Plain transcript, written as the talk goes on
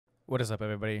What is up,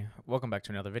 everybody? Welcome back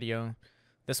to another video.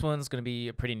 This one's going to be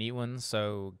a pretty neat one.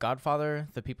 So Godfather,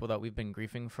 the people that we've been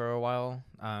griefing for a while,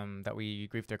 that we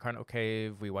griefed their carnal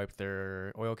cave, we wiped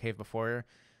their oil cave before,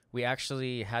 we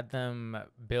actually had them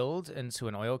build into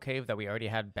an oil cave that we already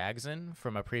had bags in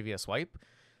from a previous wipe.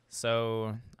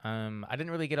 So I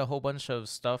didn't really get a whole bunch of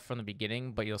stuff from the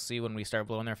beginning, but you'll see when we start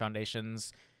blowing their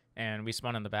foundations and we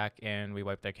spawn in the back and we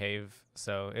wipe their cave.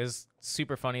 So it was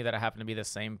super funny that it happened to be the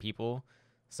same people.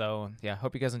 So yeah,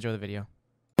 hope you guys enjoy the video.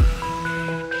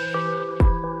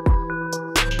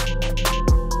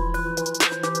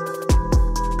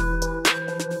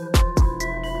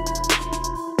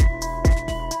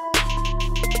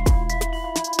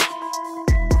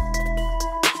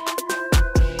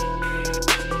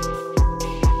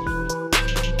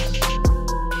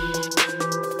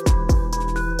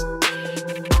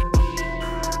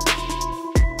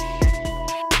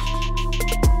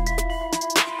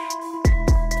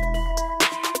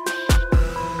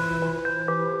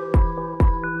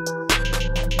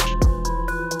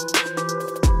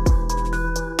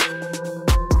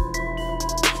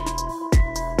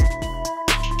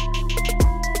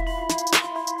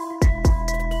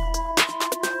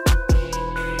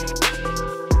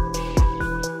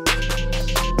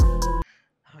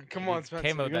 Come on, Spencer.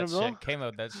 K-mode that shit.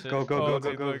 K-mode that shit. Go, Oh, go,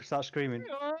 dude, go. look. Start screaming.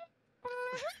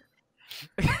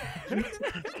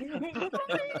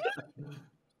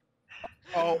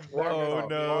 Oh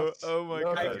no. Oh my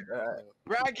god.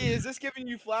 Braggy, is this giving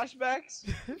you flashbacks?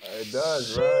 It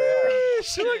does, bro. Yeah.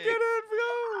 Should I get it,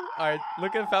 bro? Alright,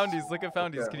 look at Foundies. Look at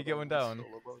Foundies. Can you get one down?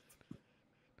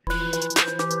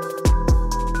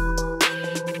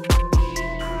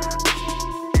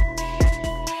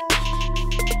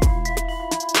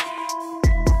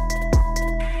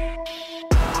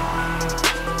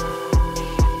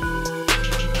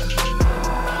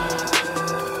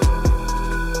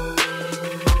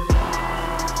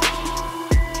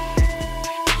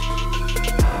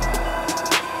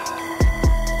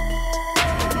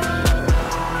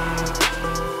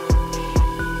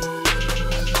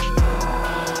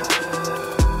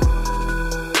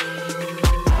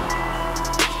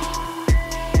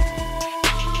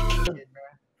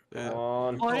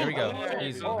 Here we go.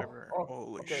 Easy.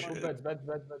 Holy shit. Beds.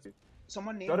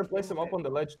 Someone named. Try to place them up on the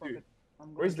ledge too.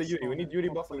 Where's the Yuri? We need Yuri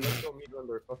buffing. Let's go meet on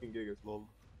their fucking gigas, lol.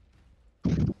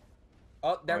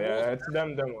 Oh, there yeah, it's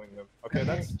them demoing them. Okay,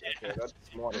 that's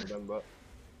smart of them,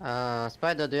 but.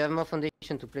 Spider, do you have more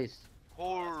foundation to place?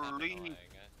 Holy,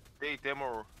 they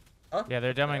demo. Huh? Yeah,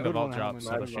 they're demoing the vault drop,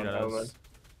 so they'll shoot at us.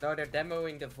 No, they're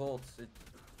demoing the vaults.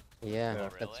 Yeah,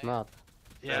 that's smart.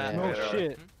 Yeah. No Yeah.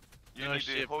 shit. You need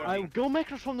the Go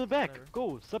macros from the back.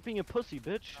 Go. Stop being a pussy,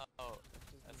 bitch.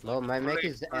 No, my mech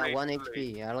is 1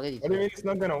 HP already. What do you mean it's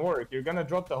not gonna work? You're gonna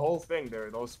drop the whole thing there.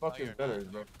 Those fucking feathers,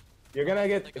 bro. You're gonna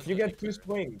get if you get 2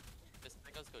 swings.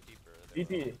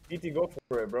 PT, go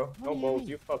for it, bro. No balls,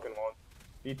 you fucking won't.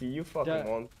 PT, you fucking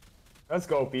won't. Let's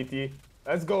go, PT.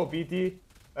 Let's go, PT.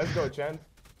 Let's go, Chen.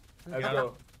 Let's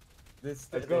go. Let's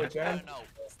go, Chen.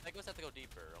 Stegos have to go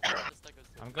deeper.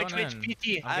 I'm going Which in.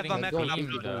 PT? I have a I'm mech getting rush.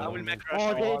 beamed, I will mech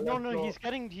Oh, rush. no, he's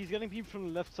getting beamed from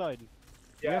the left side.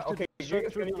 Yeah, have to okay, destroy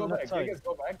Gigas, can you turrets go on the back? left Gigas,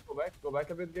 go back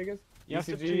a bit, Gigas. You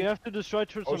ECG, have to destroy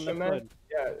turrets on the Ocean left Man.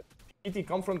 side. Yeah, PT,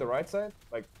 come from the right side,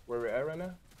 like where we're at right now,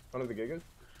 in front of the Gigas.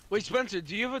 Wait, Spencer,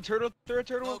 do you have a turtle? No,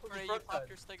 Crey, you popped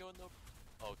your Stego in the...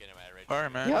 Oh, get him out right.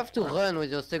 Alright, man. You have to run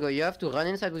with your stego. You have to run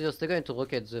inside with your stego and to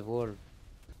rocket the wall.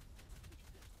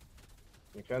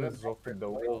 You can't rocket the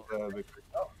wall,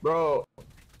 bro.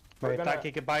 Wait, Taki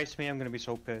buys me, I'm gonna be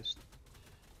so pissed.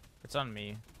 It's on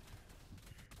me.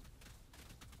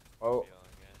 Oh,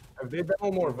 if they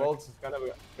demo more vaults, it's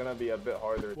gonna be a bit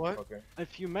harder. What? Okay.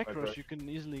 If you macros, you can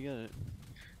easily get it.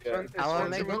 Yeah. Our Spencer,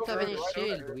 mech don't have any right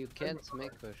shield. over. We can't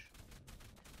mech rush.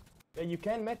 Yeah, you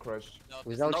can mech rush.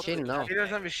 Without shield, no. He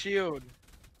doesn't have a shield.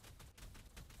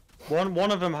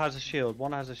 One of them has a shield.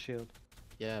 One has a shield.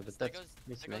 Yeah, but that's Stegos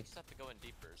mismech. have to go in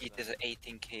deeper. It is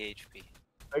 18k HP.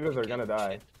 Tigers are gonna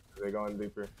die. They're going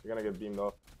deeper. You're gonna get beamed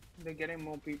off. They're getting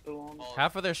more people on.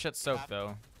 Half of their shit's soaked,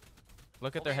 though.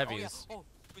 Look at their heavies.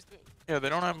 Yeah, they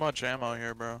don't have much ammo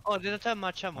here, bro. Oh, they don't have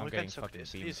much ammo. I'm We getting can suck fucking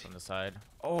this. beamed from the side.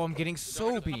 Oh, I'm getting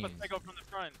so beamed.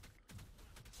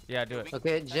 Yeah, do it.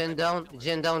 Okay, gen down.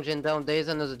 There is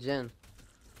another gen.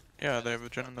 Yeah, they have a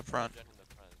gen in the front.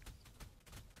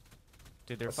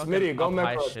 Dude, their Smitty, fucking go up mech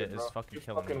high rush shit it, is bro. fucking You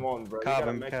killing fucking me. won, bro. You Carbon,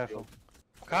 gotta mech careful.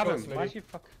 shield. Carbon, Smitty. why'd you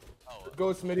fuck? Let's go,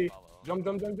 Smitty. Jump.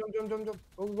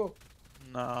 Go.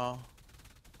 No.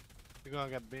 You're gonna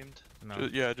get beamed. No.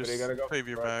 Yeah, They just gotta go save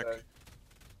your right back. side.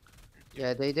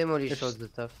 Yeah, they demolished all the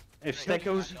stuff. If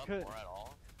Stegos... More at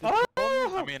all.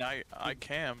 Oh, I mean, I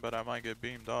can, but I might get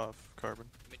beamed off, Karbon.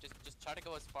 I mean, just try to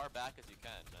go as far back as you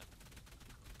can, man.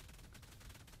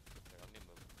 Here, let me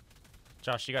move.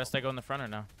 Josh, you gotta stay go in the front or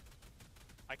no?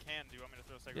 I can. Do you want me to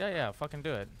throw a second? Yeah, fucking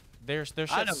do it. Their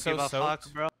shit's I don't so give a soaked.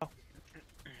 fuck, bro.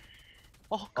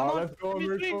 Oh, come on. Let's go,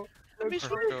 Mirko. Let's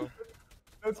Go.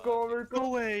 Let's go, Mirko. Go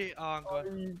away. Oh, I'm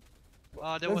good.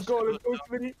 Let's go,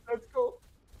 Smitty. Let's go.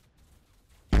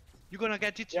 You're gonna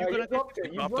get it. Yeah, You're you gonna dropped get it.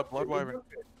 it. You Drop the dropped blood it. wyvern.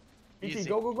 PT, Easy.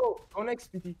 go. Go next,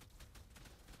 PT.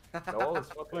 No, it's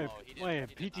fucking. Wait, Oh, he didn't- wait,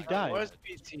 he didn't PT die. died. That was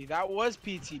PT. That was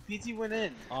PT. PT went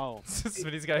in. Oh.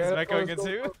 Smitty's got his mech going in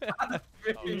too.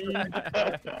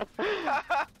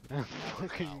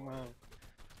 Fucking man.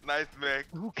 Nice mech.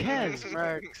 Who cares?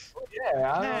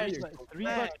 Yeah, I Cares? don't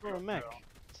Like, $3 for a mech.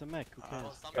 It's a mech. Who cares?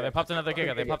 Oh, they popped another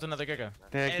Giga. They popped another Giga.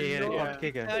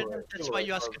 That's why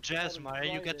you ask a jazz, man.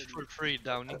 You get it for free,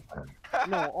 Downey.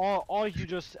 No, or you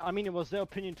just. I mean, it was their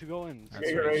opinion to go in. That's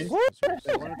Yeah, right. right.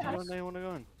 They wanted to go in. They want to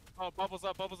go in. Oh, bubbles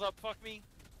up, fuck me.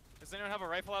 Does anyone have a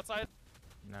rifle outside?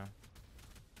 No.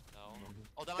 No.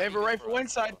 Oh, that They might have a be good rifle for us.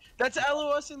 inside. That's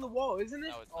LOS in the wall, isn't it?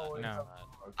 No, it's not. No. It's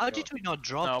not. How did we not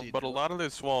drop No, it? but a lot of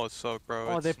this wall is soaked, bro.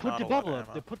 Oh, It's they put not the a lot of bubble up.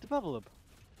 ammo. They put the bubble up.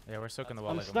 Yeah, we're soaking the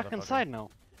wall. I'm like a stuck motherfucker. inside now.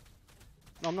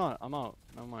 No, I'm not. I'm out.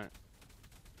 Never mind.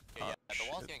 Okay, yeah, the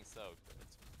wall's shit. getting soaked.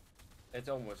 It's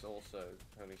almost also.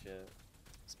 Holy shit.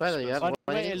 Spider, you have By the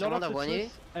one way, hit, someone have one hit?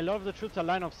 a lot of the troops are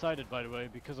line of sighted, by the way,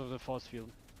 because of the force field.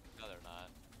 No, they're not.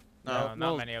 No, not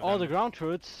Well, many of all them. the ground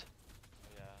turrets.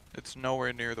 Yeah. It's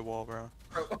nowhere near the wall, bro.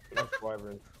 That's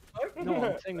wyvern. No,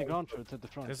 I'm saying the ground turrets at the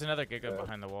front. There's another Giga Yeah.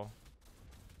 behind the wall.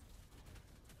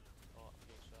 Oh, I'm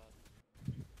getting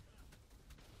shot.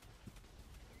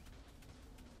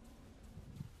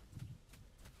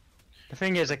 The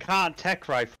thing is, I can't tech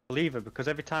rifle either because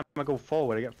every time I go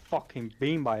forward, I get fucking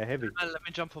beamed by a heavy. Let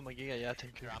me jump on my giga, yeah,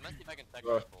 thank you. Here, I'm gonna see if I can tech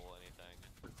Bro. rifle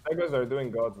anything. Tigers are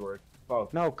doing God's work.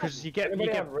 Fuck. No, because you get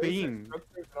Anybody have razor beamed.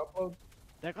 structures and upload?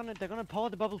 They're gonna power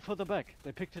the bubble further back.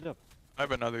 They picked it up. I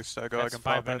have another stego I That's can 5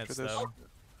 pop after minutes this. though.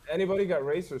 Anybody got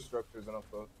racer structures and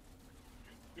upload?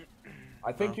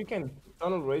 I think No. you can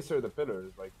tunnel racer the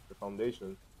pillars, like the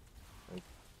foundation.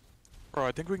 Bro,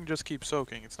 I think we can just keep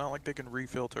soaking. It's not like they can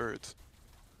refill turrets.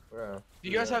 Yeah. Do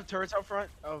you guys have turrets out front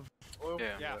of oil?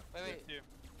 Yeah. Wait, wait. Too.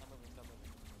 Stop moving, stop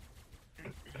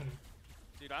moving.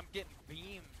 Dude, I'm getting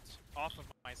beamed off of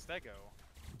my stego.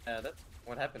 That's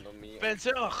what happened on me.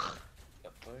 Spencer, The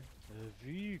fuck?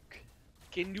 Vic.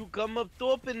 can you come up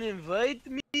top and invite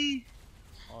me?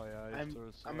 Oh yeah,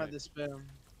 I'm at the spam.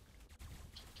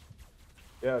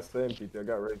 Yeah, same, Peter. I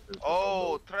got racers.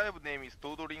 Oh, tribe name is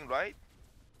Todoring, right?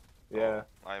 Yeah.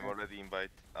 I'm already in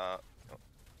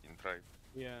tribe.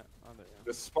 Yeah,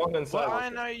 Just spawn inside. What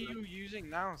line are you using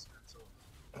now, Spencer?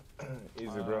 Easy,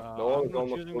 bro. The wall I'm is not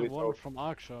almost using fully the one soaked. from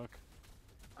Arkshark.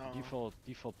 Oh.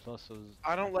 Default pluses.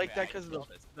 I don't like Wait, that I because of built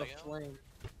the this stego? flame.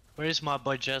 Where is my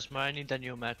boy Jasmine? I need a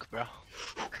new Mac, bro.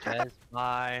 That's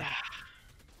my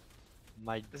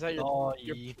Is that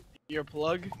doggy. your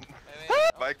plug?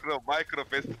 Wait, Micro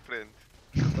best friend.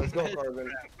 Let's go, Karbon.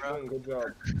 Doing good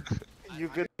job. You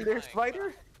good there,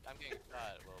 Spider? I'm getting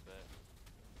shot a little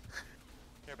bit.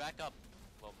 Here, back up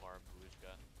a little more,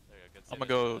 Belushka. There you go, good I'm gonna save.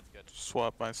 go That's good.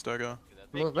 swap my stego. Do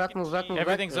that. Move back, move back, move back.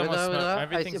 Everything's almost Rudra, smoke- Rudra.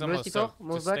 everything's I see almost Blue soaked.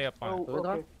 Move Just back. stay up on it.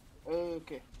 Rudra.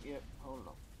 Okay, yeah, hold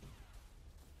on.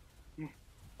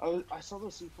 I saw the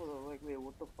C4, like, wait,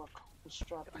 what the fuck? Who's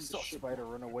strapping the shit? Spider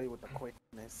run away with the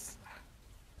quickness.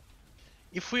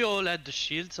 If we all had the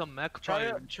shields on Mac, Try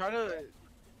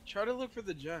to look for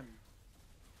the gen.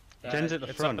 Gen's at the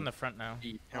It's front. up in the front now.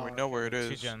 And we know where it 2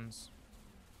 is. gens.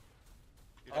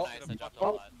 Oh, nice, I dropped a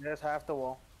lot. There's half the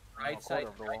wall. Right A side, quarter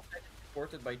of the right wall. side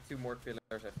supported by 2 more pillars,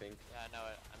 I think. Yeah, I know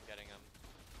it. I'm getting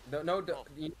him. No,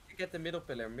 you need to get the middle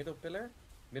pillar. Middle pillar.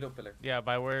 Yeah,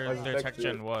 by where That's their back tech to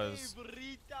gen you. was. Here,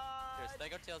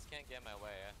 stego tails can't get in my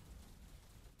way.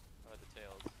 Or the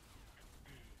tails.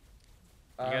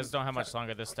 You guys don't have much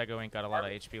longer. This stego ain't got a lot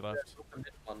of HP left.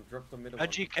 Drop the middle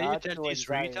Haji, one. can you That's tell what this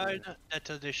Zion retard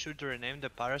that they should rename the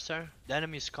Parasar? The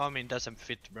enemy's coming doesn't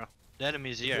fit, bro. The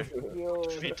enemy's here.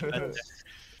 Fit, but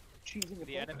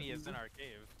The enemy is in our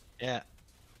cave. yeah.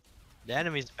 The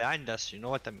enemy's behind us, you know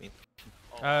what I mean.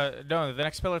 No, the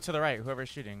next pillar to the right. Whoever's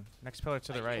shooting. Next pillar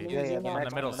to the right. Yeah, On the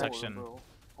next middle one. section.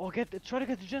 Oh, try to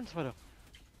get the gen, Spider.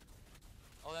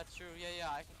 Oh, that's true. Yeah,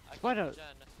 I can Spider. get gen.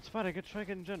 Spider, try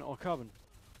getting gen or Carbon.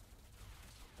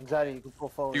 Anxiety, you can pull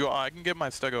forward. I can get my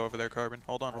stego over there, Karbon.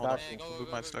 Hold on, hold on. got Hey, go, Move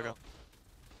go, my go, stego. go.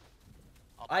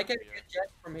 I'll I pop can over here. get gen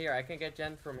from here. I can get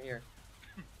gen from here.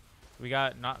 We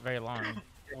got not very long.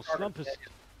 Slump is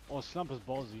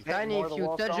ballsy. Tiny, more if the you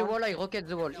wall touch the stone? wall, I rocket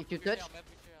the wall. If you touch,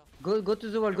 Go to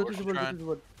the wall, go to the wall, go trying. to the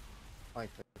wall. Oh,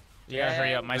 Yeah,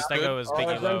 hurry up. My stego is Oh,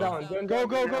 biggie Zen low. down, Zen Go, down.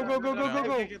 go, go, go, go, go, go,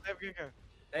 go.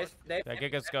 They Yeah,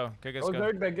 Gigas go. Gigas Oh, go.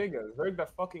 Zerg that Giga. Zerg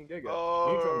that fucking Giga.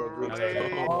 Oh, Neutral the Okay.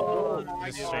 Giga. Oh He my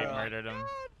straight god. murdered him.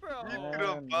 Man,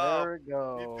 there we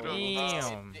go.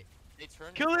 Damn. They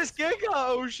turned Kill this Giga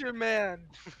Ocean man.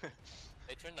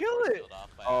 They turned the Kill force it. field off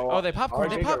by Oh, they popcorn.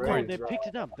 They Giga popcorn. raised, They bro. picked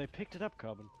it up. They picked it up,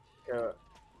 Carbon.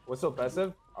 What's so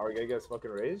passive? Our Giga is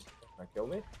fucking raised. Can kill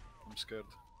me? I'm scared.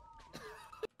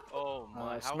 Oh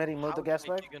my. Smitty, move the gas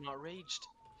bag. Giga not raged?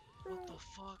 What the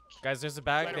fuck? Guys, there's a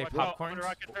bag. Spider, They watch out. popcorn.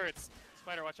 Rocket turrets.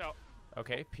 Spider, watch out.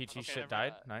 Okay, Peachy Okay, shit never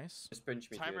died. mind. Nice. Just punch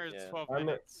me. Timer dude, is yeah. 12 I'm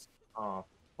minutes. Oh,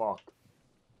 fuck.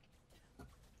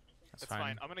 That's That's fine.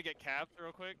 fine. I'm gonna get capped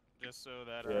real quick, just so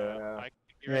that Yeah. I can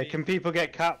get Yeah, ready. can people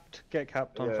get capped? Get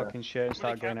capped on Yeah. fucking shit and I'm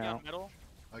start gonna going cap you out. on middle.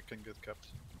 I can get capped.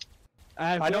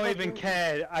 I don't even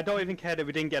care. I don't even care that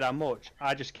we didn't get that much.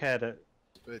 I just care that.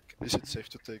 Wait, is it safe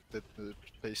to take that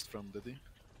paste from Diddy?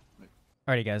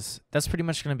 Alrighty guys, that's pretty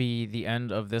much going to be the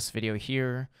end of this video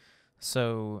here.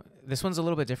 So this one's a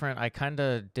little bit different. I kind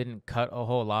of didn't cut a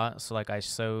whole lot. So like I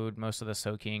sewed most of the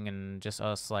soaking and just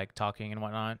us like talking and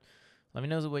whatnot. Let me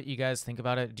know what you guys think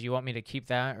about it. Do you want me to keep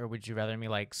that, or would you rather me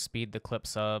like speed the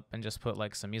clips up and just put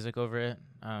like some music over it?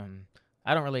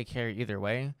 I don't really care either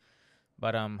way.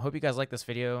 But hope you guys like this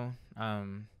video.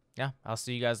 Yeah, I'll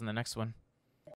see you guys in the next one.